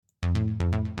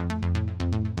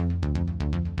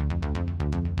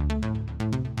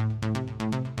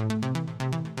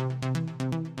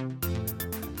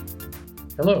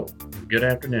Hello, good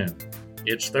afternoon.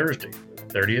 It's Thursday, the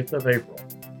 30th of April,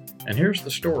 and here's the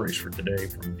stories for today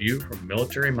from View from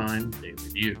Military Mind Daily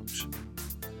Views.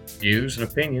 Views and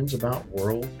opinions about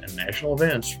world and national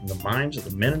events from the minds of the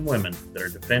men and women that are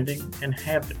defending and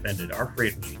have defended our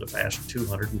freedoms for the past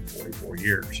 244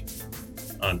 years.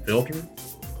 Unfiltered,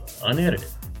 unedited,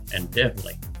 and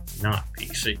definitely not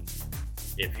PC.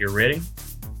 If you're ready,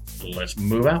 let's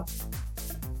move out.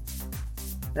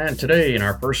 And today, in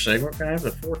our first segment, we're going to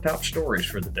have the 4 top stories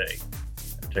for the day.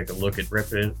 We'll take a look at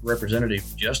Representative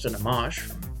Justin Amash,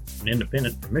 from an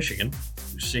independent from Michigan,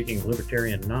 who's seeking a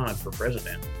libertarian nod for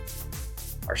president.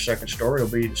 Our second story will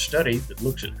be a study that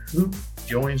looks at who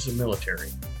joins the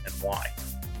military and why.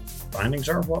 Findings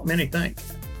are what many think.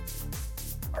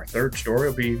 Our third story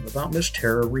will be about Miss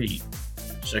Tara Reade,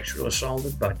 sexually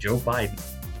assaulted by Joe Biden,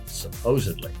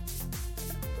 supposedly.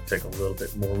 We'll take a little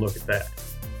bit more look at that.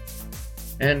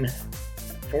 And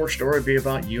fourth story will be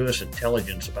about U.S.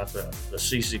 intelligence about the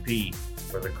CCP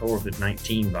for the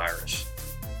COVID-19 virus.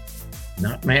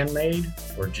 Not man-made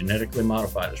or genetically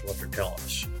modified is what they're telling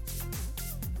us.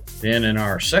 Then in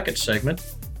our second segment,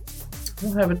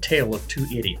 we'll have a tale of 2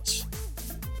 idiots.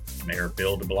 Mayor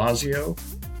Bill de Blasio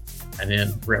and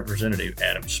then Representative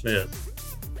Adam Smith,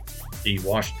 the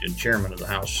Washington chairman of the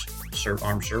House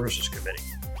Armed Services Committee.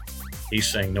 He's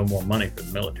saying no more money for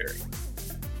the military.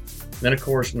 Then, of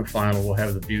course, in the final, we'll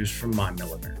have the views from my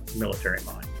military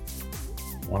mind.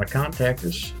 Want to contact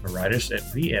us? Write us at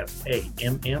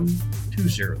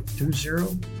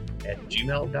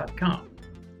vfamm2020@gmail.com.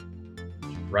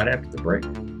 Right after the break,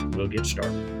 we'll get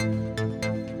started.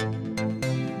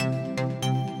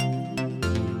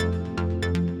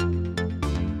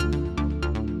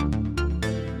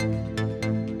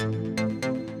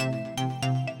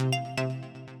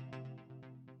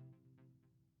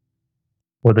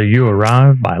 Whether you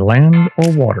arrive by land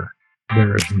or water,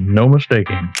 there is no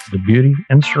mistaking the beauty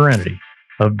and serenity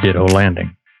of Ditto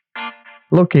Landing.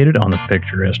 Located on the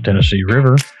picturesque Tennessee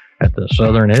River at the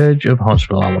southern edge of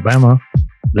Huntsville, Alabama,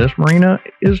 this marina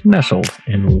is nestled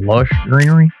in lush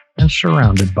greenery and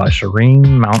surrounded by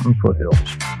serene mountain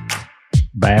foothills.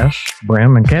 Bass,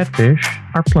 brim, and catfish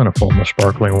are plentiful in the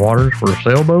sparkling waters where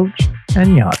sailboats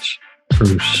and yachts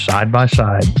cruise side by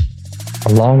side.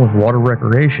 Along with water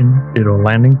recreation, Ditto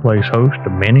Landing plays host to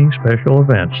many special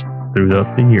events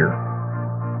throughout the year.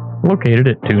 Located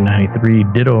at 293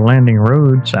 Ditto Landing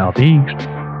Road Southeast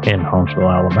in Huntsville,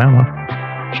 Alabama,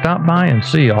 stop by and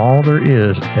see all there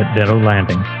is at Ditto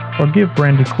Landing, or give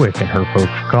Brandy Quick and her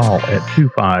folks a call at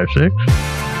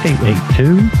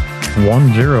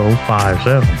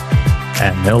 256-882-1057,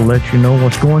 and they'll let you know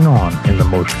what's going on in the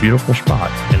most beautiful spot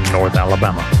in North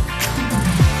Alabama.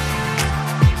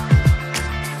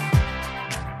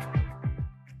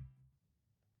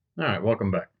 All right, welcome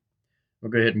back.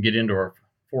 We'll go ahead and get into our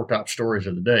 4 top stories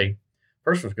of the day.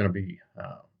 First one's going to be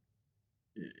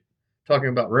talking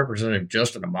about Representative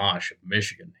Justin Amash of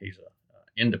Michigan. He's an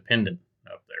independent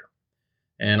up there.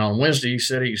 And on Wednesday, he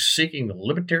said he's seeking the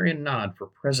libertarian nod for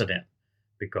president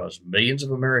because millions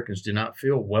of Americans do not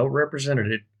feel well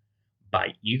represented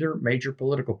by either major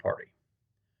political party.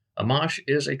 Amash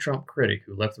is a Trump critic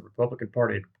who left the Republican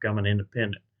Party to become an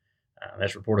independent.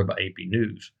 That's reported by AP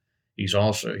News. He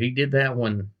did that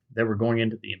when they were going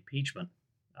into the impeachment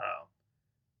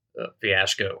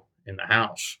fiasco in the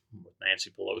House with Nancy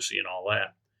Pelosi and all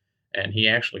that. And he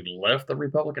actually left the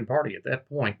Republican Party at that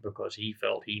point because he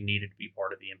felt he needed to be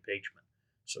part of the impeachment.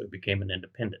 So he became an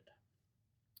independent.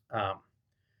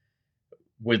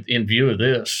 In view of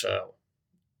this,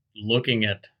 looking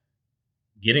at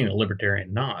getting a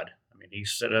libertarian nod, I mean,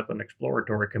 he's set up an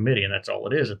exploratory committee, and that's all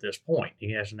it is at this point.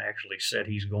 He hasn't actually said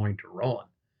he's going to run.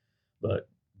 But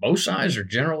both sides are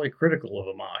generally critical of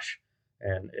Amash,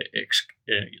 and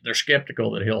they're skeptical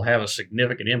that he'll have a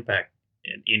significant impact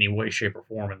in any way, shape, or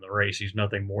form in the race. He's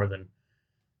nothing more than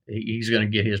he's going to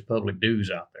get his public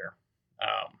dues out there.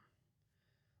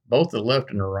 Both the left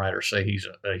and the right are say he's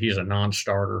a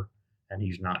non-starter, and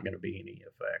he's not going to be any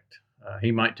effect.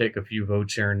 He might take a few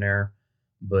votes here and there,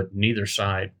 but neither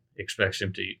side expects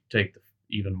him to take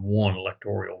even one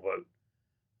electoral vote.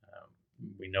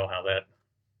 We know how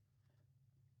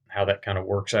that kind of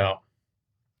works out.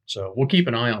 So we'll keep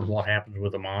an eye on what happens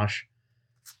with Amash.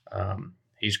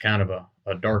 He's kind of a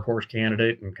dark horse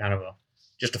candidate and kind of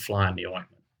just a fly in the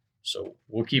ointment. So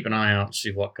we'll keep an eye out and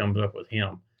see what comes up with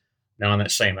him. Now, in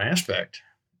that same aspect,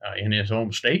 in his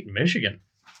home state, in Michigan,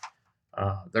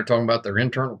 they're talking about their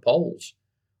internal polls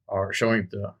are showing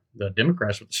the the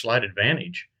Democrats with a slight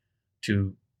advantage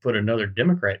to put another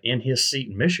Democrat in his seat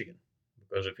in Michigan,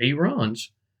 because if he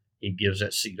runs, he gives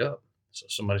that seat up. So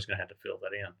somebody's going to have to fill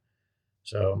that in.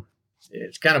 So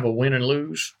it's kind of a win and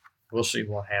lose. We'll see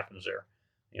what happens there.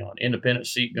 An independent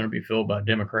seat going to be filled by a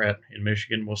Democrat in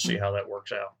Michigan. We'll see how that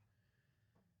works out.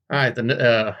 All right,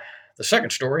 the second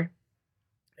story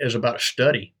is about a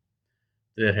study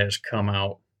that has come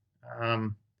out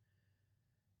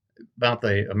about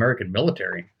the American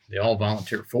military, the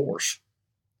all-volunteer force,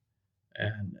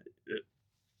 and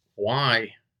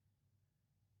why,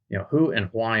 who and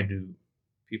why do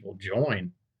people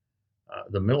join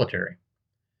the military?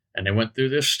 And they went through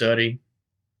this study,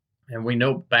 and we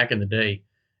know back in the day,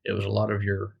 it was a lot of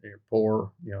your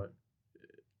poor,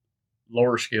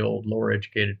 lower skilled, lower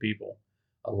educated people.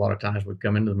 A lot of times would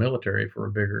come into the military for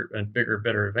a bigger,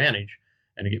 better advantage,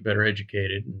 and to get better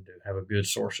educated and to have a good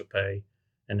source of pay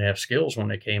and to have skills when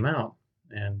they came out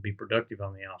and be productive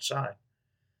on the outside.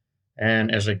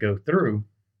 And as they go through,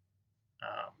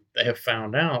 they have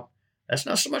found out that's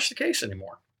not so much the case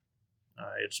anymore.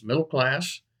 It's middle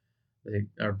class. They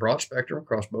are broad spectrum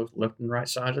across both left and right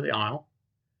sides of the aisle.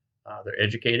 They're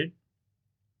educated.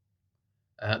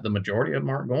 The majority of them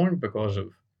aren't going because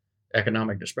of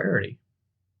economic disparity,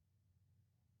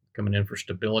 coming in for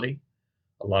stability.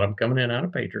 A lot of them coming in out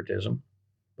of patriotism,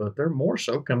 but they're more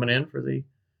so coming in for the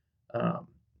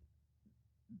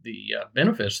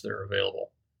benefits that are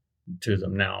available to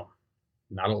them now.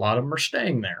 Not a lot of them are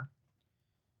staying there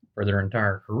for their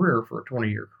entire career, for a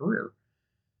 20-year career.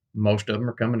 Most of them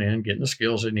are coming in, getting the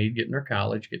skills they need, getting their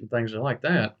college, getting things like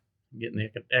that, getting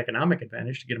the economic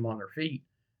advantage to get them on their feet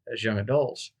as young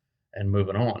adults and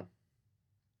moving on.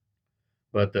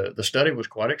 But the study was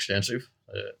quite extensive,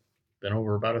 been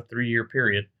over about a 3-year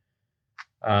period.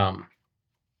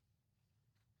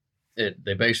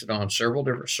 They based it on several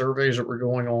different surveys that were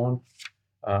going on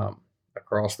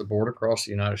across the board, across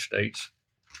the United States.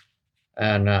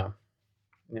 And,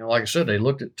 like I said, they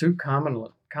looked at two common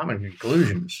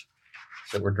conclusions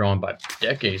that were drawn by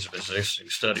decades of existing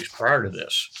studies prior to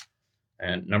this.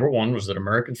 And number one was that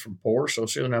Americans from poor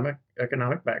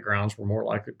socioeconomic backgrounds were more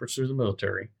likely to pursue the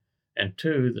military. And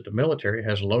two, that the military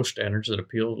has low standards that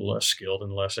appeal to less skilled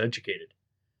and less educated.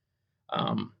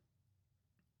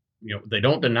 They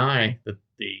don't deny that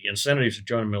the incentives to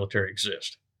join the military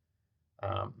exist.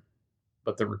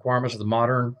 But the requirements of the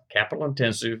modern,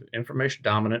 capital-intensive,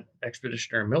 information-dominant,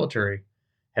 expeditionary military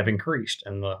have increased,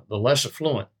 and the less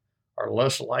affluent are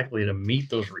less likely to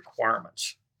meet those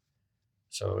requirements.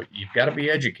 So you've got to be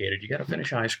educated. You got to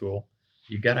finish high school.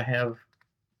 You've got to have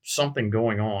something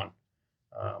going on,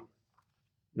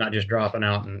 not just dropping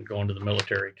out and going to the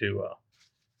military to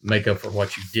make up for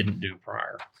what you didn't do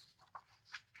prior.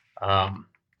 And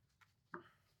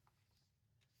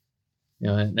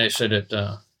they said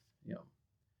that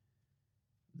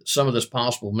some of this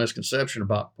possible misconception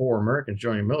about poor Americans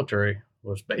joining the military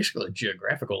was basically a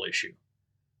geographical issue.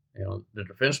 The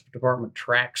Defense Department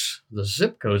tracks the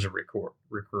zip codes of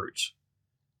recruits,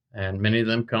 and many of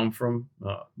them come from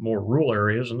more rural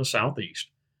areas in the Southeast,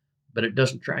 but it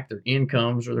doesn't track their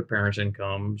incomes or their parents'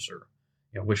 incomes, or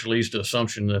which leads to the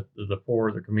assumption that the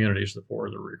poorer the communities, the poorer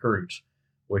the recruits,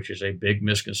 which is a big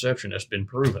misconception that's been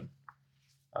proven.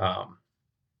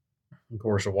 Of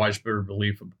course, a widespread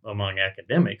belief among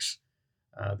academics,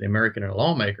 the American and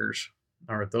lawmakers,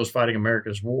 are that those fighting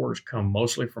America's wars come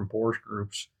mostly from poor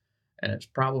groups, and it's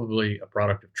probably a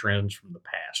product of trends from the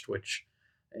past, which,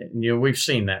 we've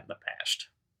seen that in the past.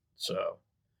 So,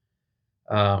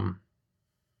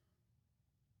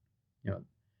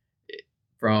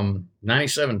 from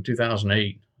 97 to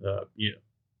 2008, the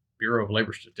Bureau of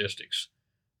Labor Statistics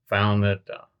found that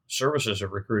services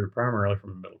have recruited primarily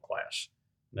from the middle class.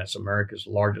 That's America's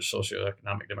largest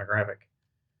socioeconomic demographic.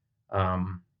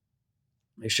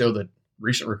 They show that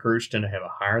recent recruits tend to have a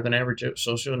higher than average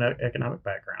socioeconomic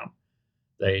background.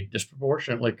 They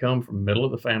disproportionately come from middle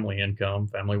of the family income,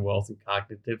 family wealth, and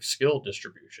cognitive skill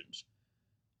distributions.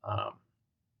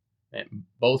 And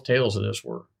both tails of this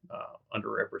were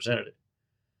underrepresented.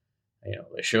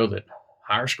 They show that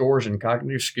higher scores in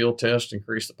cognitive skill tests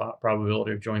increase the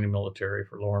probability of joining the military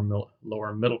for lower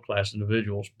and middle class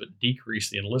individuals, but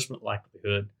decrease the enlistment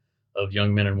likelihood of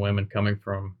young men and women coming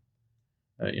from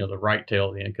the right tail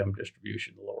of the income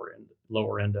distribution, the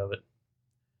lower end of it,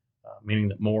 meaning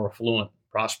that more affluent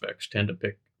prospects tend to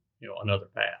pick another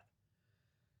path.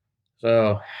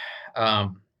 So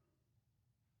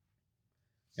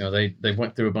they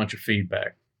went through a bunch of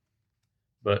feedback,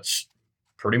 but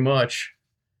pretty much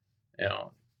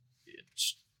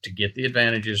it's to get the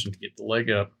advantages and to get the leg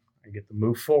up and get the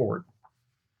move forward.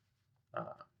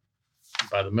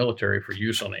 by the military for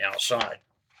use on the outside.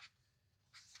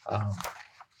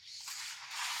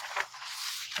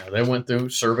 They went through,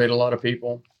 surveyed a lot of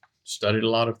people, studied a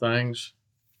lot of things,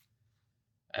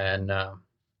 and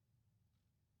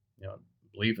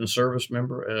belief in service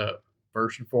member,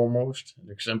 first and foremost,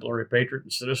 an exemplary patriot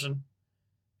and citizen,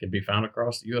 can be found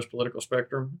across the U.S. political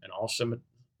spectrum and all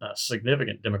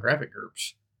significant demographic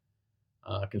groups.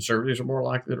 Conservatives are more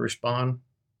likely to respond,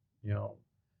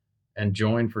 and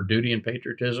join for duty and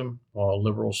patriotism, while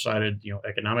liberals cited,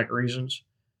 economic reasons.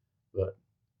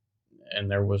 And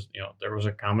there was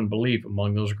a common belief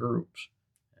among those groups,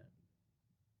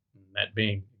 and that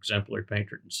being exemplary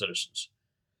patriot and citizens.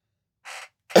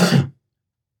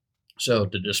 So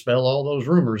to dispel all those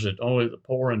rumors that only the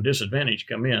poor and disadvantaged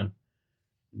come in,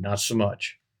 not so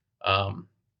much. And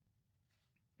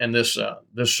this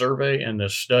survey and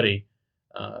this study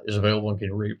is available and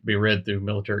can be read through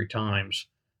Military Times.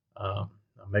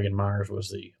 Megan Myers was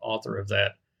the author of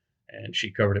that, and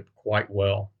she covered it quite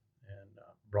well and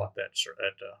brought that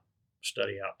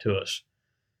study out to us.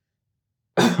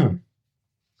 All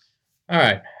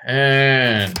right,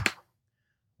 and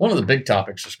one of the big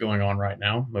topics that's going on right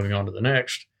now, moving on to the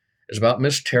next, is about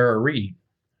Miss Tara Reade,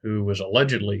 who was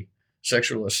allegedly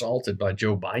sexually assaulted by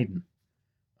Joe Biden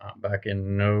back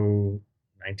in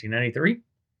 1993.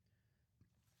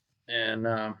 And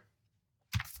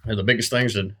the biggest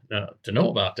things to know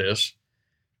about this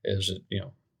is that,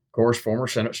 of course, former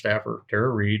Senate staffer Tara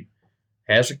Reade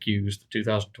has accused the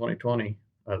 2020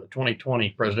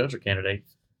 presidential candidate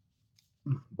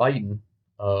Biden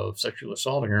of sexually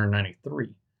assaulting her in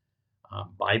 93.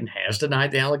 Biden has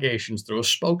denied the allegations through a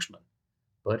spokesman,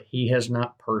 but he has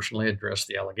not personally addressed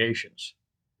the allegations.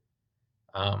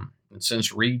 And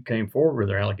since Reade came forward with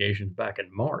her allegations back in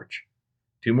March,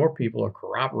 2 more people have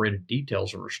corroborated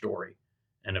details of her story,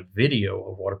 and a video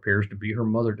of what appears to be her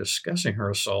mother discussing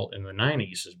her assault in the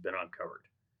 90s has been uncovered.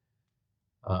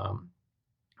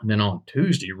 And then on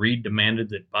Tuesday, Reade demanded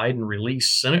that Biden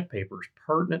release Senate papers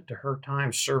pertinent to her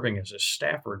time serving as a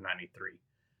staffer in 93,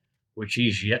 which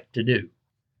he's yet to do.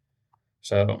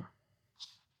 So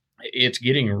it's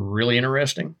getting really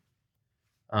interesting.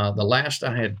 The last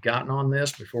I had gotten on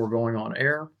this before going on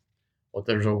air,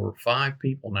 there's over 5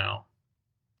 people now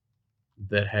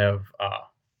that have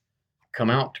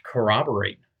come out to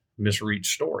corroborate Miss Reade's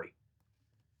story,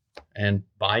 and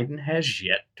Biden has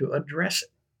yet to address it.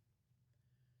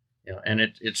 And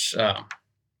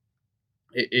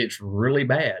it's really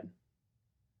bad.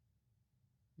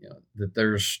 That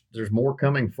there's more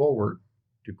coming forward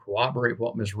to corroborate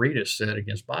what Ms. Reade has said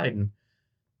against Biden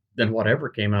than whatever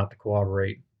came out to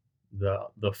corroborate the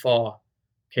FAW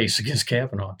case against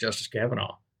Kavanaugh, Justice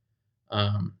Kavanaugh.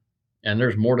 And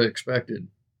there's more to expected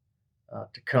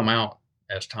to come out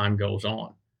as time goes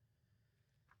on.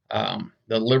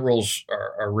 The liberals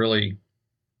are really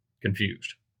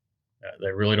confused.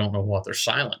 They really don't know what they're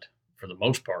silent for the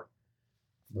most part.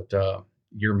 But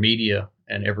your media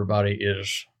and everybody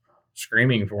is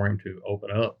screaming for him to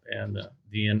open up. And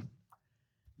the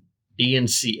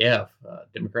DNCF,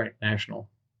 Democratic National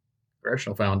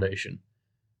Congressional Foundation,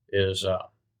 is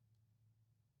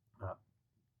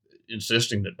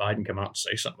insisting that Biden come out and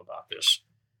say something about this.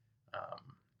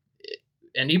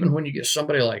 And even when you get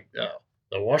somebody like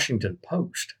the Washington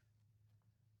Post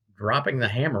dropping the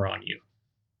hammer on you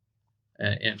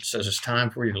and says it's time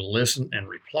for you to listen and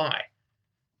reply,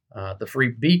 the Free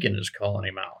Beacon is calling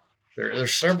him out.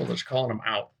 There's several that's calling him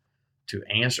out to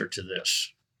answer to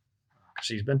this, because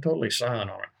he's been totally silent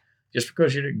on it. Just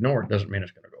because you ignore it doesn't mean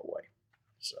it's going to go away.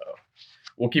 So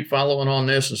we'll keep following on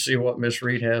this and see what Miss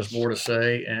Reade has more to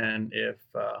say, and if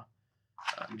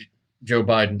Joe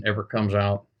Biden ever comes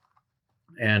out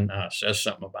and says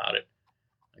something about it,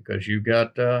 because you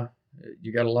got a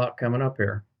lot coming up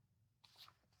here.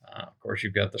 Of course,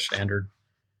 you've got the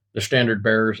standard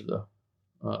bearers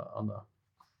on the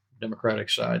Democratic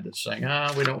side that's saying,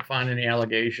 we don't find any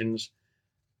allegations,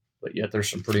 but yet there's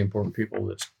some pretty important people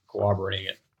that's corroborating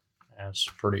it, and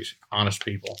some pretty honest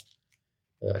people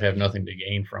that have nothing to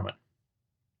gain from it.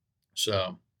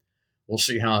 So we'll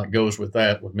see how it goes with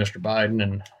that with Mr. Biden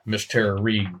and Miss Tara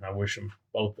Reade. I wish them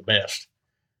both the best.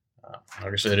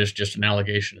 Like I said, it's just an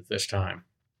allegation at this time.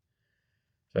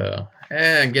 So,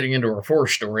 and getting into our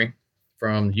fourth story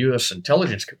from the U.S.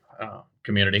 intelligence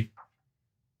community,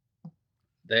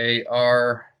 they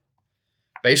are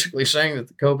basically saying that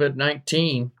the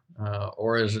COVID-19,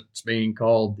 or as it's being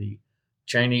called, the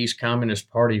Chinese Communist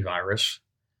Party virus,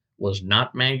 was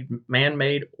not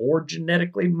man-made or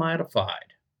genetically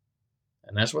modified.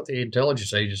 And that's what the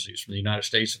intelligence agencies from the United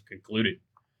States have concluded.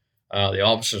 The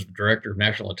Office of Director of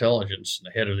National Intelligence,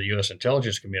 the head of the U.S.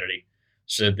 intelligence community,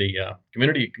 said the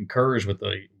community concurs with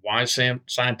the wise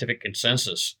scientific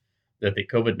consensus that the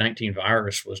COVID 19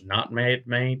 virus was not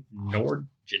man-made nor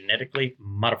genetically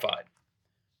modified.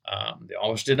 The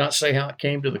office did not say how it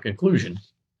came to the conclusion,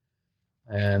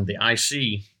 and the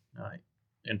IC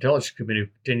Intelligence Committee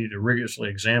continued to rigorously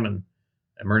examine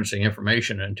emergency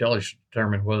information and intelligence to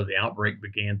determine whether the outbreak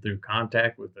began through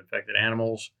contact with infected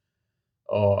animals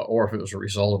or if it was a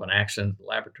result of an accident at the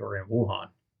laboratory in Wuhan.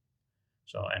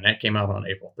 So, and that came out on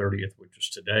April 30th, which was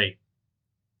today.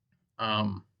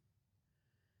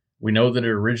 We know that it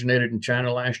originated in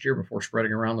China last year before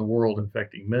spreading around the world,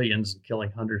 infecting millions and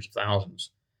killing hundreds of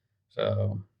thousands.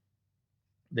 So,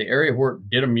 the area where it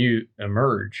did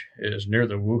emerge is near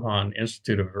the Wuhan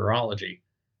Institute of Virology.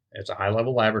 It's a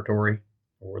high-level laboratory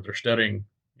where they're studying,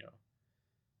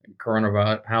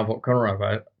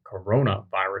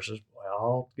 coronaviruses. Well,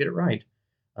 I'll get it right.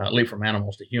 Leap from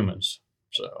animals to humans.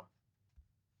 So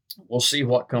we'll see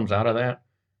what comes out of that.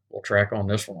 We'll track on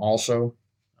this one also.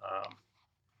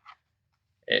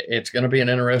 It's going to be an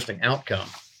interesting outcome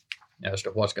as to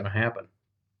what's going to happen.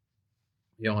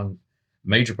 And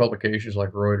major publications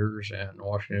like Reuters and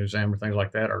Washington Examiner, things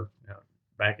like that, are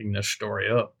backing this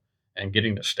story up and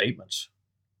getting the statements.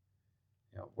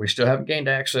 We still haven't gained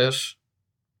access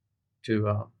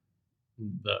to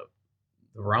the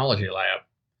virology lab,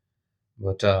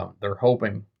 but they're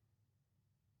hoping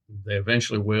they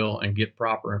eventually will and get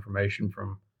proper information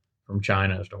from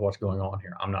China as to what's going on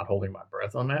here. I'm not holding my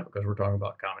breath on that because we're talking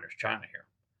about communist China here,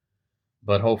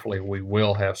 but hopefully we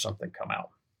will have something come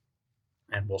out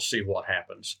and we'll see what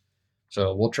happens.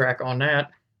 So we'll track on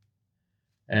that.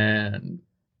 And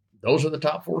those are the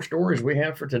top 4 stories we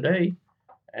have for today.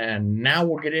 And now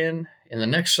we'll get in the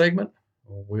next segment.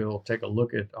 We'll take a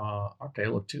look at our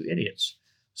tale of 2 idiots.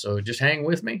 So just hang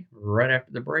with me. Right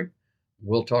after the break,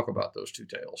 we'll talk about those 2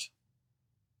 tales.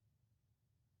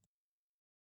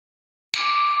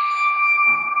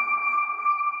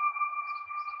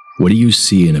 What do you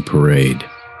see in a parade?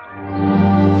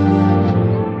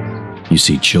 You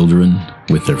see children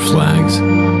with their flags,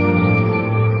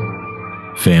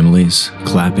 families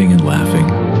clapping and laughing.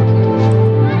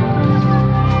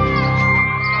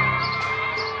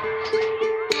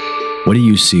 What do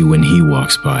you see when he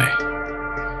walks by?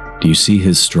 Do you see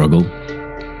his struggle,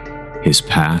 his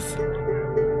path,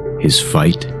 his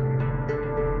fight?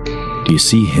 Do you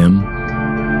see him?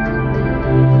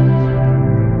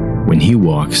 When he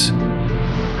walks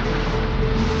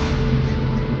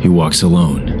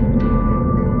alone.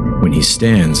 When he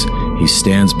stands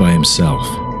by himself.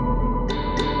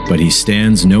 But he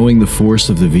stands knowing the force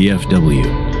of the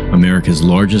VFW, America's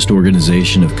largest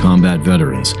organization of combat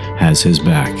veterans, has his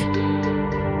back.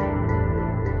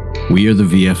 We are the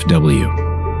VFW,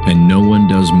 and no one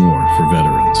does more for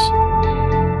veterans.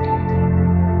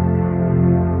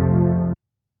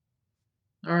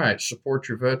 All right, support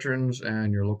your veterans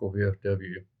and your local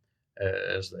VFW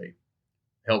as they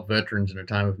help veterans in a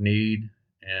time of need,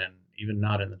 and even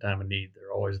not in the time of need,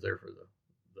 they're always there for the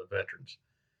veterans.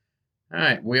 All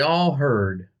right, we all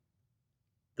heard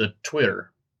the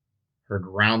Twitter heard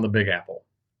around the Big Apple.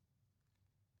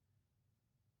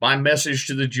 My message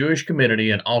to the Jewish community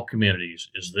and all communities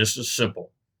is this is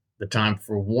simple. The time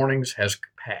for warnings has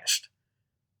passed.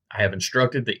 I have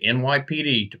instructed the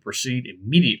NYPD to proceed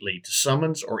immediately to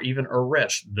summons or even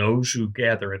arrest those who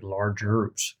gather in large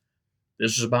groups.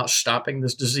 This is about stopping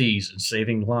this disease and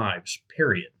saving lives,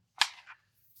 period.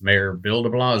 Mayor Bill de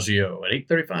Blasio at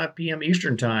 8:35 p.m.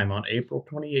 Eastern Time on April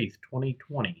 28th,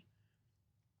 2020.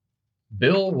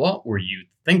 Bill, what were you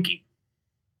thinking?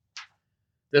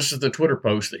 This is the Twitter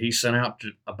post that he sent out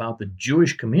about the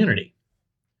Jewish community,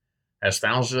 as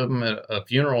thousands of them at a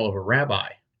funeral of a rabbi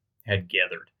had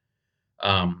gathered.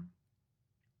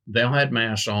 They all had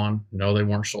masks on. No, they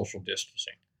weren't social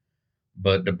distancing.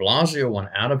 But de Blasio went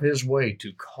out of his way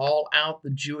to call out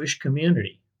the Jewish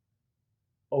community.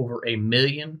 Over 1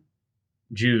 million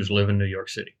Jews live in New York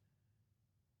City,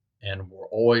 and were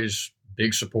always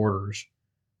big supporters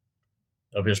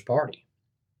of his party.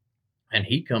 And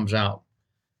he comes out,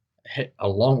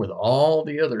 along with all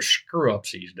the other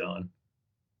screw-ups he's done,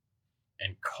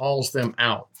 and calls them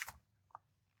out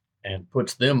and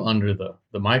puts them under the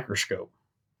microscope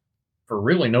for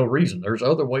really no reason. There's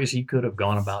other ways he could have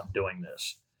gone about doing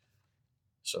this.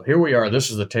 So here we are.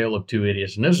 This is the tale of 2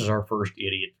 idiots, and this is our first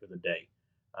idiot for the day.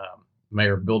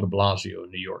 Mayor Bill de Blasio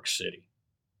in New York City.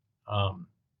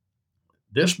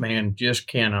 This man just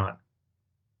cannot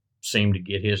seem to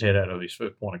get his head out of his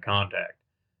fifth point of contact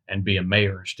and be a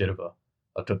mayor instead of a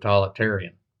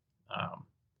totalitarian.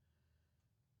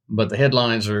 But the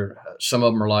headlines are, some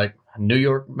of them are like, New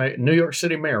York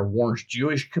City mayor warns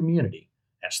Jewish community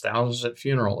as thousands at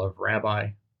funeral of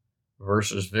rabbi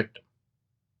versus victim.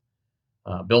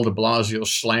 Bill de Blasio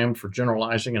slammed for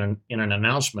generalizing in an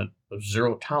announcement of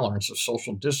zero tolerance of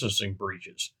social distancing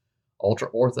breaches.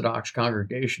 Ultra-Orthodox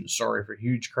congregation sorry for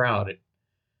huge crowd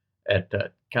at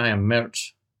Chaim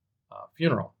Metz's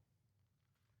funeral.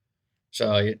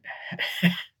 So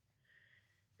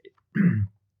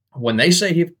when they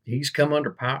say he's come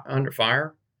under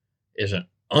fire, is an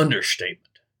understatement.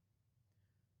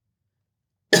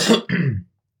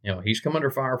 He's come under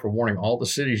fire for warning all the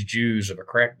city's Jews of a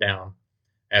crackdown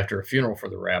after a funeral for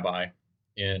the rabbi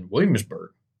in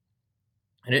Williamsburg.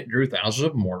 And it drew thousands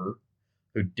of mourners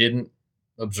who didn't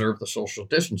observe the social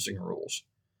distancing rules.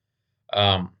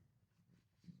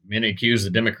 Many accused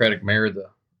the Democratic mayor of the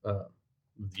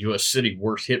U.S. city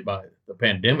worst hit by the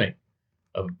pandemic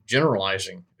of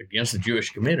generalizing against the Jewish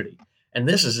community. And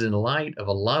this is in light of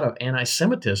a lot of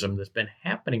anti-Semitism that's been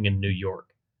happening in New York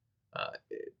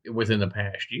within the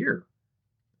past year.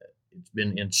 It's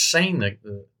been insane,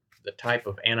 the type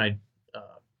of anti-Jewish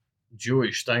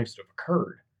things that have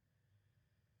occurred.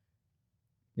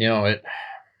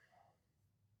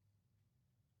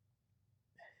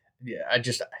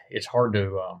 It's hard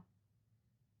to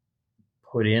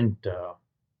put into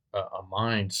a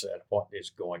mindset what is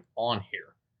going on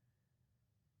here.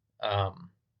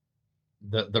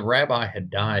 The rabbi had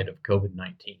died of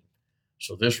COVID-19.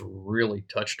 So this really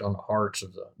touched on the hearts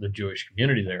of the Jewish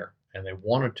community there, and they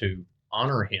wanted to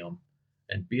honor him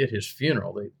and be at his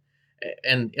funeral.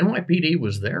 And NYPD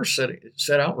was there,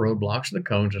 set out roadblocks and the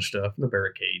cones and stuff and the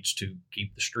barricades to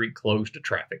keep the street closed to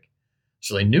traffic.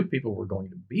 So they knew people were going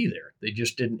to be there. They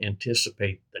just didn't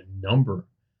anticipate the number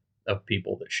of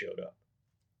people that showed up,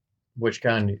 which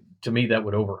to me, that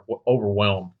would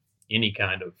overwhelm any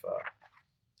kind of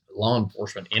law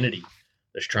enforcement entity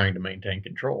that's trying to maintain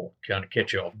control, kind of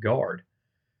catch you off guard.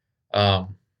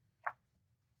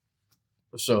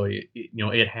 So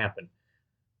it happened.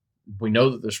 We know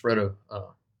that the spread of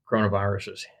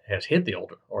coronavirus has hit the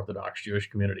Orthodox Jewish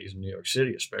communities in New York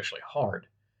City especially hard,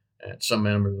 and some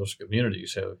members of those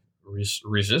communities have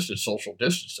resisted social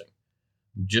distancing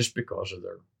just because of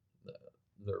their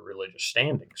religious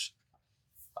standings.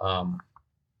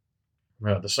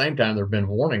 At the same time, there have been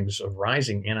warnings of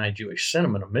rising anti-Jewish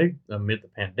sentiment amid the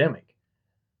pandemic,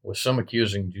 with some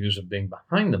accusing Jews of being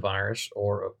behind the virus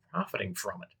or of profiting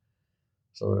from it.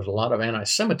 So there's a lot of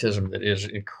anti-Semitism that is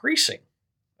increasing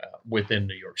within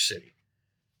New York City.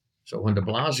 So when de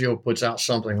Blasio puts out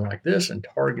something like this and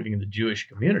targeting the Jewish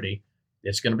community,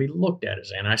 it's going to be looked at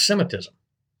as anti-Semitism.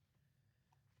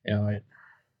 In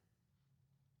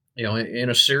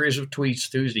a series of tweets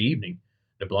Tuesday evening,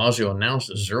 de Blasio announced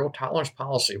a zero-tolerance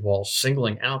policy while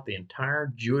singling out the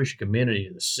entire Jewish community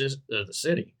of the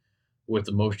city, with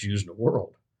the most Jews in the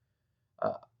world.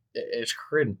 It's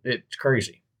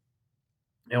crazy.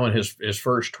 In his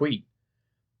first tweet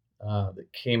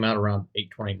that came out around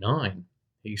 8:29,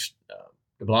 de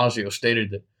Blasio stated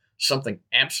that something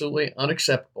absolutely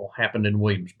unacceptable happened in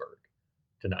Williamsburg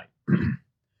tonight.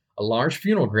 A large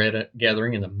funeral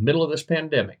gathering in the middle of this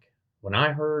pandemic. When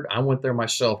I heard, I went there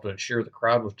myself to ensure the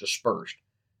crowd was dispersed,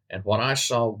 and what I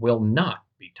saw will not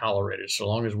be tolerated so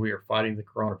long as we are fighting the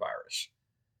coronavirus.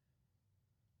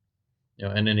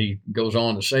 And then he goes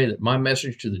on to say that my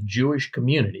message to the Jewish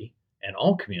community and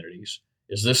all communities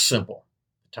is this simple: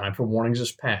 the time for warnings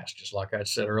is past, just like I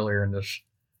said earlier in this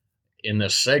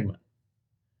segment.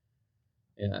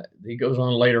 He goes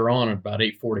on later on at about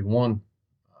 8:41 on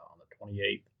the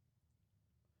 28th.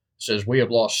 Says, we have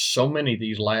lost so many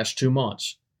these last 2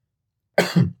 months.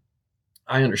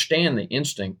 I understand the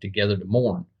instinct to gather to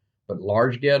mourn, but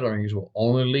large gatherings will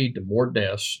only lead to more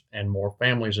deaths and more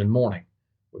families in mourning.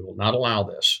 We will not allow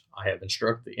this. I have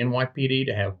instructed the NYPD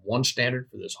to have one standard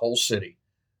for this whole city: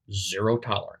 zero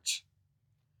tolerance.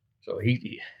 So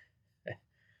you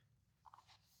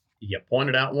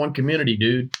pointed out one community,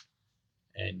 dude,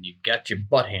 and you got your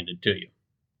butt handed to you.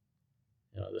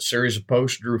 The series of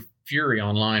posts drew fury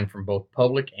online from both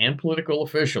public and political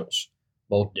officials,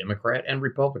 both Democrat and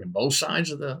Republican, both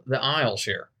sides of the aisles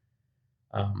here.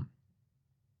 And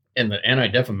the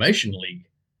Anti-Defamation League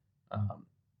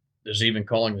is even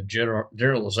calling the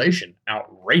generalization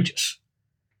outrageous.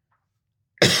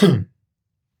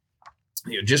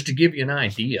 Just to give you an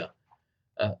idea,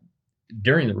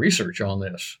 during the research on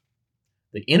this,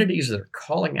 the entities that are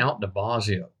calling out de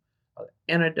Blasio are the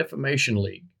Anti-Defamation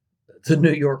League, the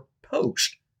New York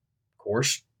Post. Of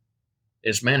course,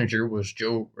 its manager was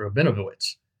Joe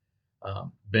Rabinowitz,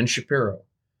 Ben Shapiro,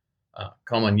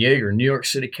 Kalman Yeager, New York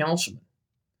City Councilman,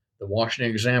 the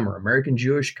Washington Examiner, American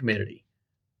Jewish Committee,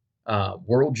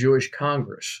 World Jewish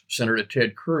Congress, Senator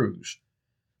Ted Cruz,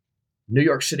 New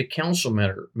York City Council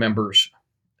members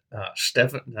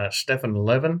Stephen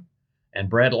Levin and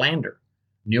Brad Lander,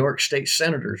 New York State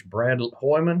Senators Brad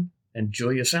Hoyman and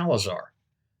Julia Salazar,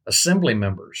 Assembly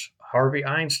members Harvey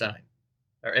Estein,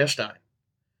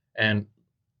 and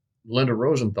Linda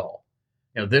Rosenthal.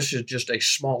 This is just a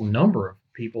small number of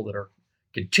people that are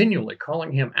continually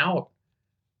calling him out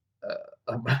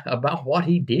about what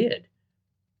he did.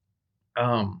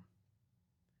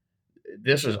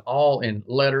 This is all in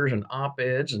letters and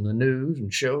op-eds and the news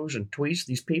and shows and tweets.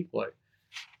 These people,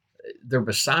 they're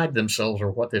beside themselves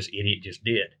over what this idiot just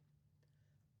did.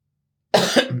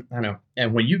 I know.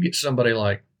 And when you get somebody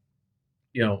like,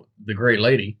 the Gray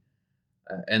Lady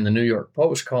and the New York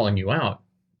Post calling you out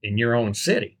in your own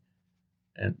city,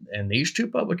 and these two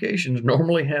publications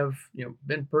normally have,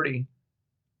 been pretty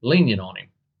lenient on him,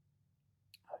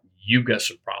 you've got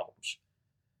some problems.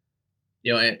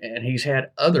 And he's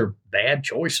had other bad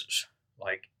choices,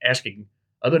 like asking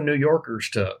other New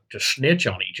Yorkers to snitch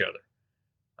on each other,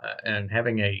 and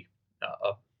having a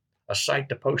site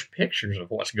to post pictures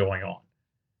of what's going on.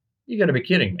 You got to be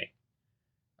kidding me.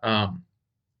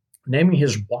 Naming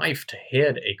his wife to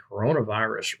head a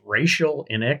coronavirus racial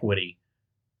inequity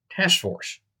task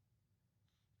force.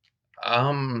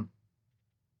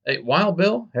 Hey, Wild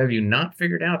Bill, have you not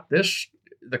figured out this?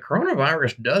 The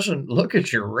coronavirus doesn't look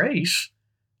at your race,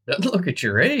 doesn't look at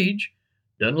your age,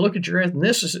 doesn't look at your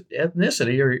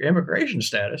ethnicity or your immigration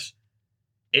status.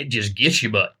 It just gets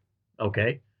you butt,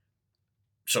 okay?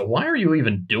 So why are you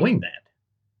even doing that?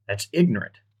 That's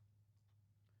ignorant.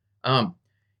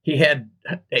 He had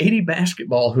 80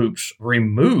 basketball hoops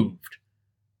removed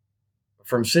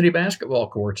from city basketball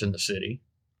courts in the city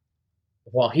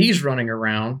while he's running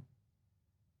around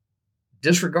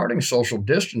disregarding social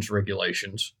distance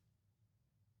regulations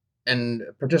and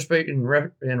participating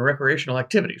in recreational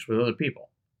activities with other people.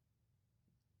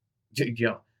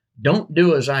 Don't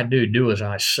do as I do as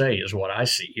I say is what I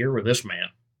see here with this man.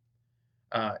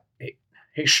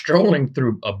 He's strolling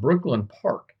through a Brooklyn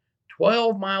park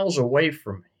 12 miles away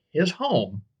from his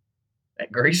home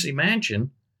at Gracie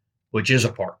Mansion, which is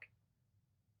a park.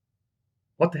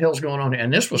 What the hell's going on here?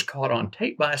 And this was caught on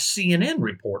tape by a CNN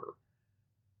reporter.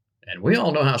 And we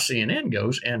all know how CNN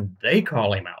goes, and they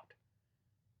call him out.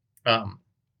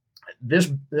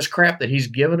 This crap that he's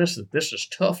given us, that this is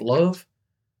tough love,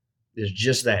 is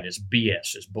just that. It's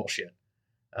BS. It's bullshit.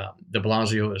 De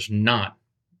Blasio is not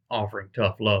offering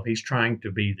tough love. He's trying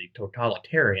to be the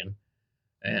totalitarian.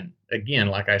 And again,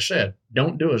 like I said,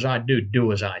 don't do as I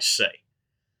do as I say.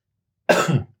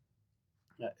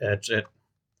 That's it.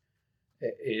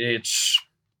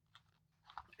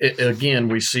 Again,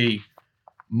 we see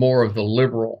more of the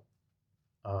liberal,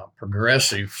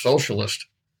 progressive, socialist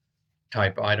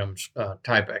type items,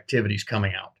 type activities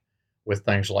coming out with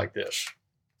things like this.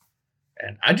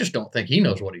 And I just don't think he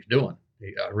knows what he's doing.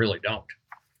 I really don't.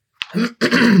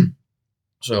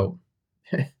 So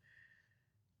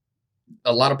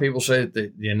a lot of people say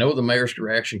that the mayor's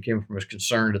reaction came from his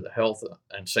concern to the health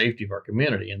and safety of our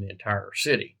community and the entire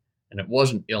city. And it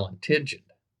wasn't ill-intentioned,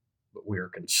 but we are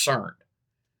concerned.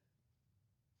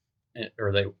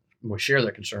 We share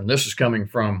that concern. This is coming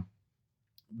from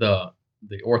the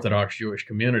Orthodox Jewish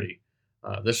community.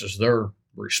 This is their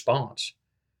response.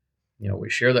 We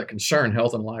share that concern.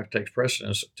 Health and life takes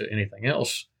precedence to anything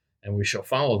else, and we shall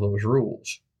follow those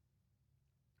rules.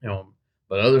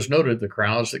 But others noted the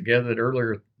crowds that gathered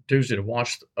earlier Tuesday to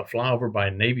watch a flyover by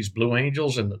Navy's Blue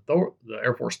Angels and the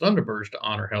Air Force Thunderbirds to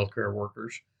honor healthcare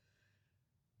workers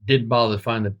didn't bother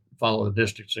to follow the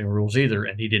distancing rules either,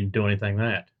 and he didn't do anything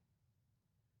that.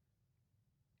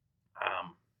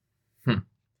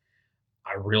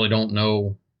 I really don't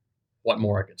know what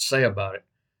more I could say about it.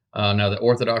 Now, the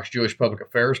Orthodox Jewish Public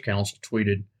Affairs Council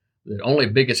tweeted that only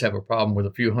bigots have a problem with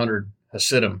a few hundred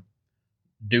Hasidim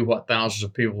do what thousands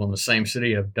of people in the same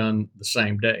city have done the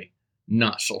same day,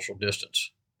 not social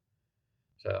distance.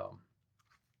 So,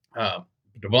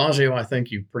 de Blasio, I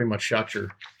think you pretty much shot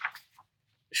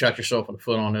yourself in the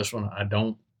foot on this one.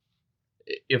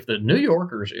 If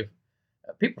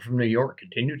people from New York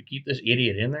continue to keep this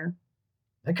idiot in there,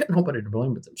 they got nobody to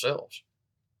blame but themselves.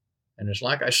 And it's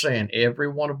like I say in every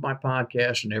one of my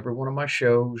podcasts and every one of my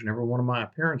shows and every one of my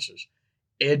appearances,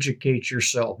 educate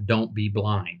yourself. Don't be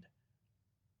blind.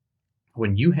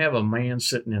 When you have a man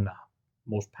sitting in the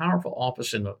most powerful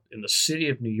office in the city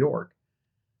of New York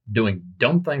doing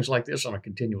dumb things like this on a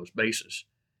continuous basis,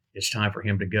 it's time for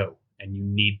him to go. And you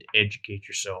need to educate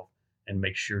yourself and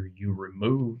make sure you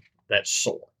remove that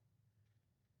sore.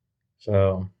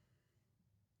 So,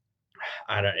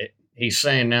 he's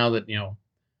saying now that,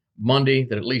 Monday,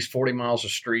 that at least 40 miles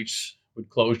of streets would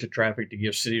close to traffic to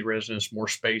give city residents more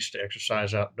space to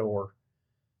exercise outdoor,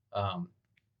 um,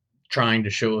 trying to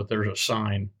show that there's a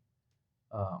sign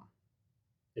um,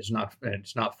 it's not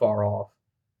far off,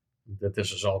 that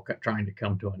this is all trying to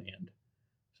come to an end.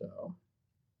 So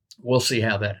we'll see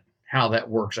how that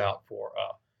works out for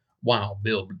Wild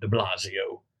Bill De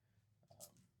Blasio.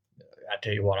 I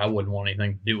tell you what, I wouldn't want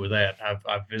anything to do with that.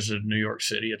 I've visited New York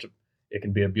City. It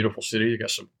can be a beautiful city. You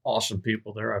got some awesome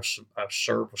people there. I've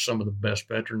served with some of the best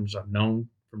veterans I've known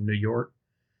from New York,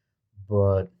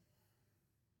 but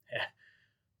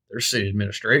their city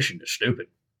administration is stupid.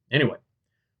 Anyway,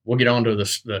 we'll get on to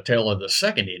the tale of the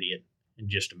second idiot in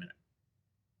just a minute.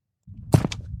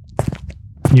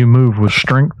 You move with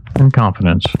strength and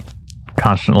confidence,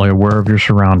 constantly aware of your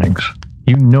surroundings.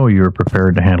 You know you are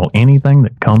prepared to handle anything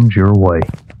that comes your way.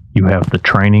 You have the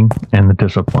training and the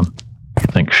discipline. You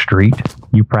think street,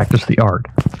 you practice the art,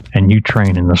 and you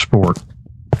train in the sport.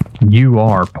 You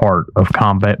are part of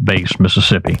Combat Base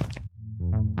Mississippi.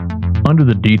 Under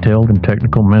the detailed and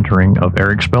technical mentoring of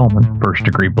Eric Spellman,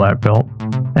 first-degree black belt,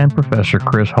 and Professor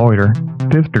Chris Hoyter,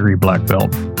 fifth-degree black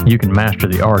belt, you can master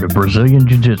the art of Brazilian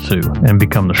Jiu-Jitsu and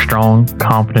become the strong,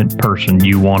 confident person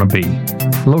you want to be.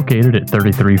 Located at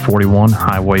 3341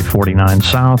 Highway 49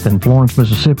 South in Florence,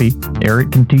 Mississippi,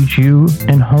 Eric can teach you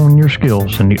and hone your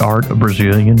skills in the art of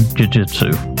Brazilian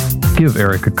Jiu-Jitsu. Give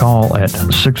Eric a call at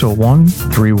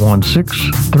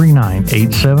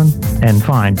 601-316-3987 and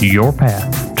find your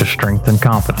path to strength and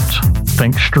confidence.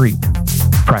 Think street,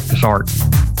 practice art,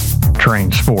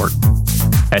 train sport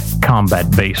at Combat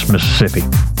Base Mississippi.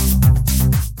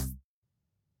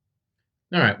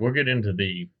 All right, we'll get into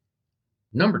the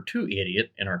number 2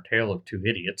 idiot in our tale of 2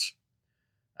 idiots.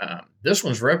 This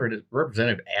one's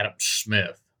Representative Adam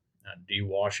Smith, D.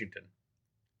 Washington.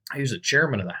 He's the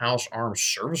chairman of the House Armed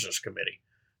Services Committee.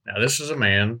 Now, this is a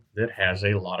man that has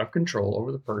a lot of control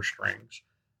over the purse strings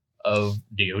of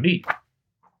DOD,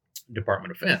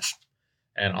 Department of Defense,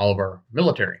 and all of our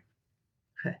military.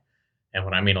 And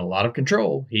when I mean a lot of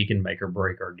control, he can make or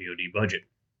break our DOD budget.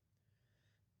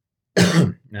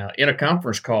 Now, in a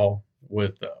conference call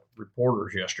with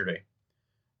reporters yesterday,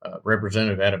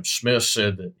 Representative Adam Smith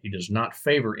said that he does not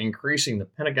favor increasing the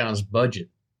Pentagon's budget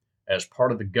as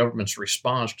part of the government's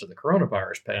response to the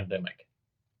coronavirus pandemic.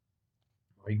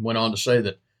 He went on to say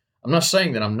that, I'm not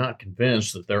saying that I'm not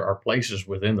convinced that there are places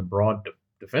within the broad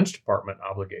Defense Department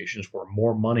obligations where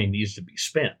more money needs to be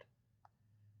spent.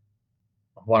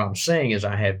 What I'm saying is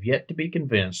I have yet to be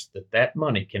convinced that that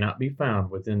money cannot be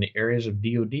found within the areas of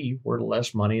DOD where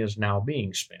less money is now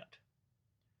being spent.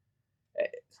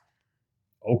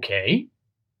 Okay.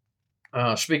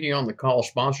 Speaking on the call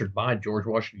sponsored by George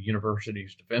Washington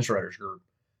University's Defense Writers Group,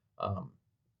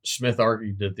 Smith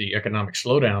argued that the economic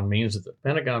slowdown means that the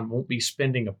Pentagon won't be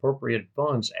spending appropriated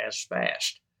funds as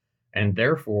fast, and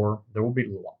therefore there will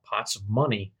be pots of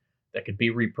money that could be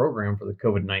reprogrammed for the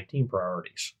COVID-19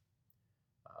 priorities.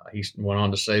 He went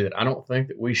on to say that I don't think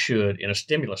that we should, in a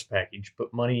stimulus package,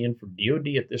 put money in for DOD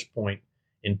at this point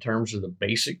in terms of the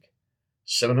basic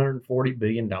 $740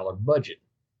 billion budget.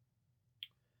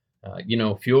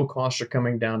 Fuel costs are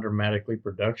coming down dramatically.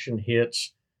 Production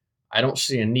hits. I don't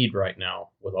see a need right now,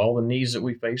 with all the needs that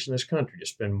we face in this country, to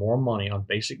spend more money on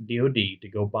basic DOD to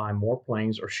go buy more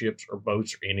planes or ships or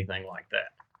boats or anything like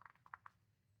that.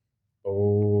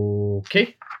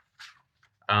 Okay.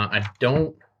 I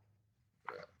don't,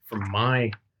 from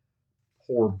my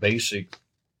poor basic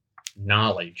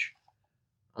knowledge,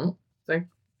 I don't think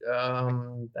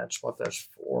that's what that's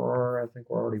for. I think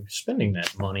we're already spending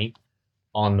that money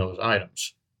on those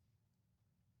items.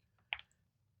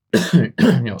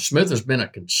 Smith has been a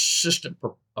consistent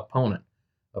opponent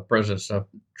of President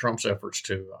Trump's efforts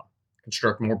to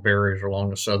construct more barriers along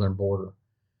the southern border.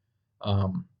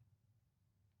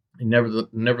 He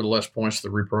nevertheless points to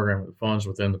the reprogramming of the funds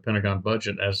within the Pentagon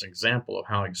budget as an example of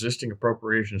how existing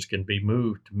appropriations can be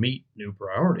moved to meet new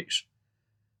priorities.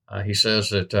 He says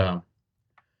that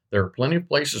there are plenty of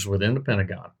places within the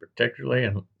Pentagon, particularly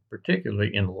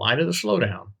in light of the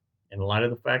slowdown, in light of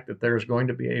the fact that there's going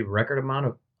to be a record amount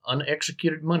of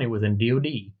unexecuted money within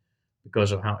DOD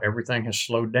because of how everything has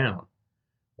slowed down.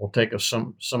 We'll take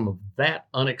some of that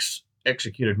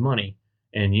unexecuted money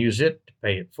and use it to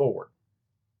pay it forward.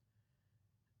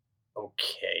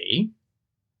 Okay.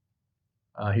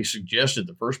 He suggested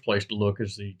the first place to look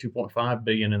is the $2.5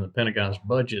 billion in the Pentagon's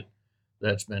budget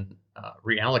that's been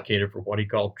reallocated for what he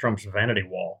called Trump's vanity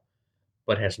wall,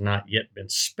 but has not yet been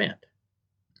spent.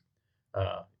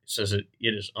 It says it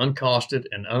is uncosted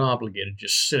and unobligated,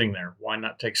 just sitting there. Why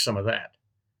not take some of that?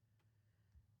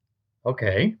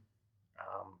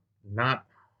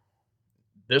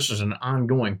 this is an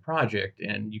ongoing project,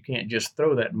 and you can't just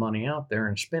throw that money out there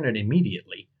and spend it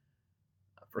immediately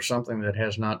for something that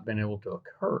has not been able to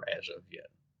occur as of yet.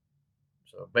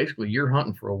 So basically, you're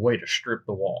hunting for a way to strip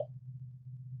the wall.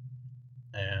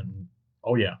 And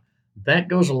oh, yeah, that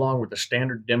goes along with the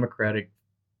standard Democratic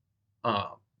uh,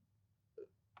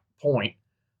 point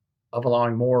of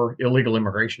allowing more illegal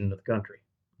immigration into the country.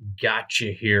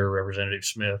 Gotcha here, Representative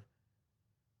Smith.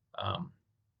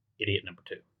 Idiot number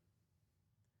two.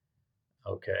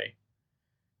 Okay.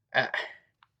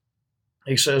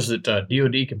 He says that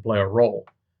DOD can play a role.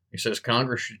 He says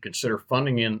Congress should consider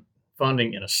funding in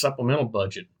a supplemental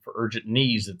budget for urgent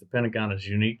needs that the Pentagon is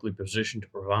uniquely positioned to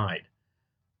provide.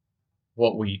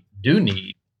 What we do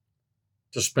need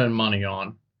to spend money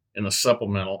on in the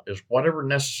supplemental is whatever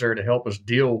necessary to help us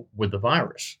deal with the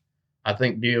virus. I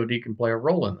think DOD can play a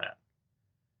role in that.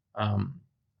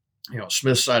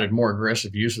 Smith cited more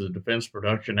aggressive use of the Defense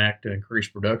Production Act to increase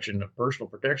production of personal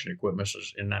protection equipment,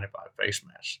 such as N95 face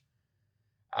masks.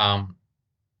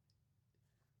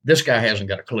 This guy hasn't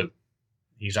got a clue.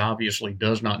 He's obviously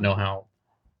does not know how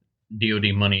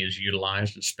DOD money is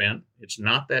utilized and spent. It's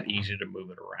not that easy to move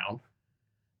it around.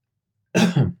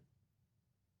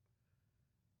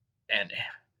 And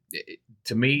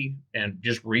to me, and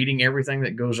just reading everything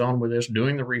that goes on with this,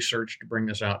 doing the research to bring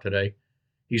this out today,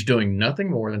 he's doing nothing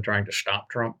more than trying to stop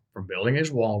Trump from building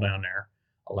his wall down there,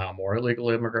 allow more illegal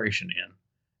immigration in,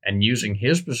 and using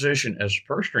his position as a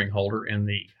purse string holder in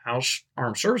the House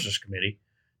Armed Services Committee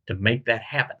to make that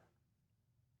happen.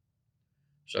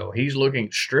 So he's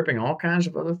stripping all kinds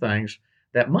of other things.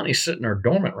 That money's sitting there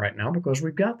dormant right now because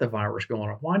we've got the virus going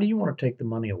on. Why do you want to take the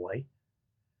money away?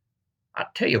 I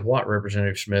tell you what,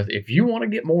 Representative Smith, if you want to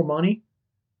get more money,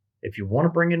 if you want to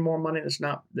bring in more money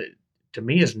that to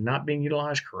me is not being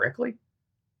utilized correctly,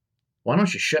 why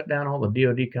don't you shut down all the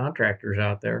DOD contractors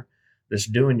out there that's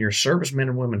doing your servicemen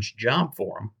and women's job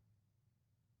for them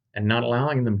and not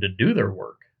allowing them to do their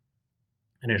work,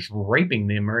 and is raping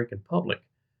the American public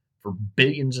for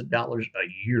billions of dollars a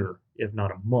year, if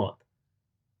not a month,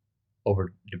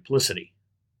 over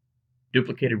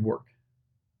duplicated work.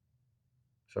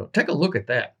 So take a look at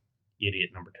that,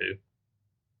 idiot number two.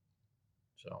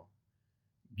 So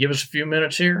give us a few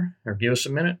minutes here, or give us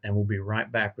a minute, and we'll be right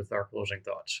back with our closing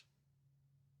thoughts.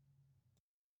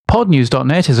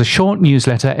 Podnews.net is a short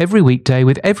newsletter every weekday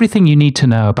with everything you need to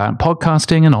know about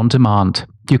podcasting and on demand.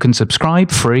 You can subscribe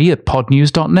free at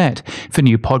podnews.net for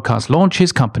new podcast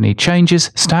launches, company changes,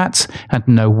 stats, and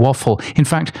no waffle. In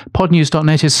fact,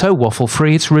 podnews.net is so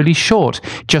waffle-free it's really short,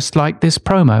 just like this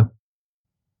promo.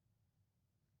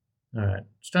 All right,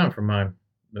 it's time for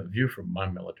the view from my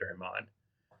military mind.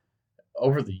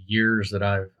 Over the years that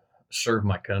I've served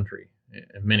my country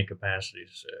in many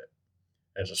capacities,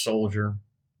 as a soldier,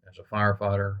 as a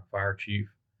firefighter, fire chief,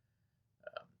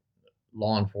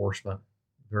 law enforcement,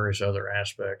 various other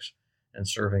aspects, and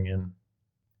serving in,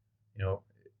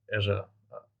 as a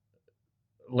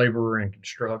laborer in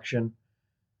construction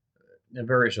and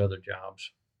various other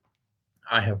jobs,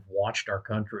 I have watched our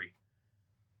country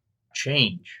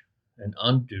change and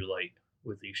undulate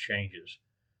with these changes.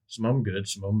 Some of them good,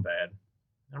 some of them bad.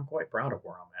 I'm quite proud of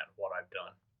where I'm at and what I've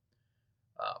done.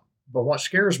 But what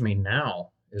scares me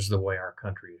now is the way our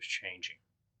country is changing.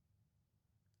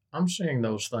 I'm seeing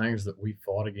those things that we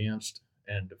fought against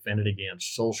and defended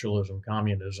against: socialism,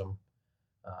 communism,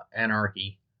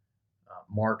 anarchy,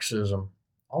 Marxism,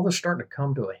 all this starting to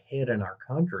come to a head in our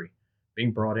country,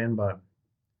 being brought in by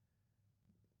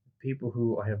people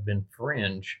who have been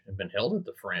fringe and been held at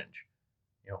the fringe,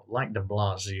 like de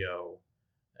Blasio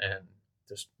and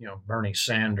just, Bernie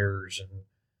Sanders and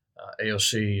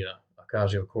AOC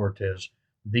Ocasio-Cortez.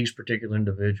 These particular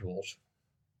individuals,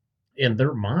 in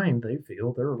their mind, they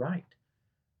feel they're right.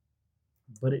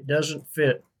 But it doesn't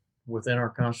fit within our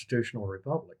constitutional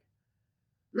republic.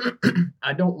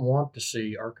 I don't want to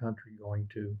see our country going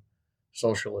to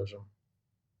socialism.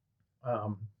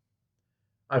 I've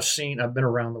been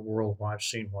around the world where I've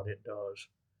seen what it does.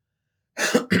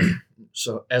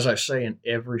 So, as I say in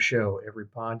every show, every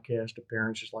podcast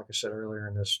appearance, just like I said earlier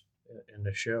in this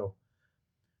show,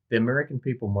 the American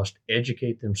people must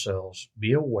educate themselves,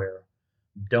 be aware.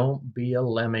 Don't be a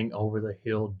lemming over the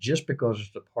hill just because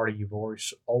it's the party you've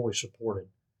always supported.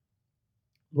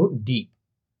 Look deep.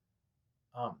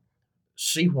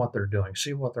 See what they're doing.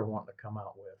 See what they're wanting to come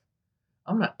out with.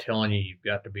 I'm not telling you you've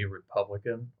got to be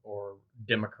Republican or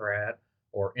Democrat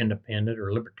or Independent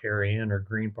or Libertarian or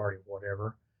Green Party,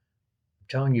 whatever. I'm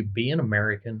telling you, be an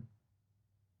American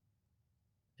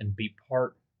and be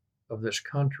part of this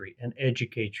country and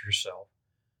educate yourself.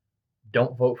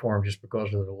 Don't vote for them just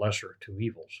because they're the lesser of two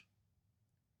evils.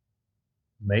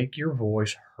 Make your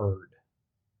voice heard.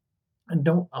 And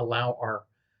don't allow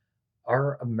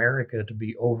our America to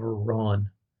be overrun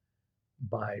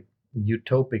by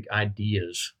utopic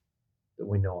ideas that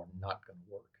we know are not going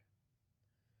to work.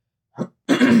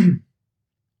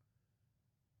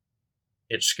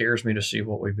 It scares me to see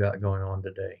what we've got going on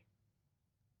today.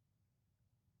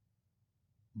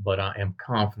 But I am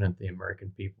confident the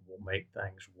American people will make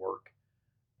things work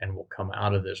and will come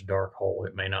out of this dark hole.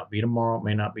 It may not be tomorrow, it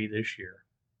may not be this year,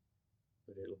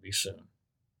 but it'll be soon.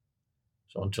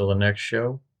 So until the next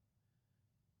show,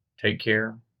 take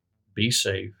care, be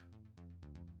safe,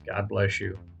 God bless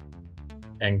you,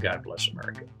 and God bless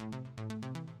America.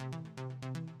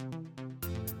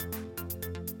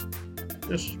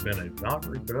 This has been a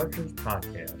Valkyrie Productions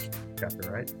podcast,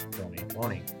 copyright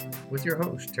 2020, with your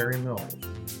host, Terry Mills.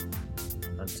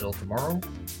 Until tomorrow,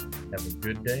 have a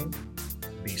good day,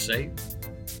 be safe,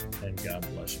 and God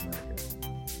bless America.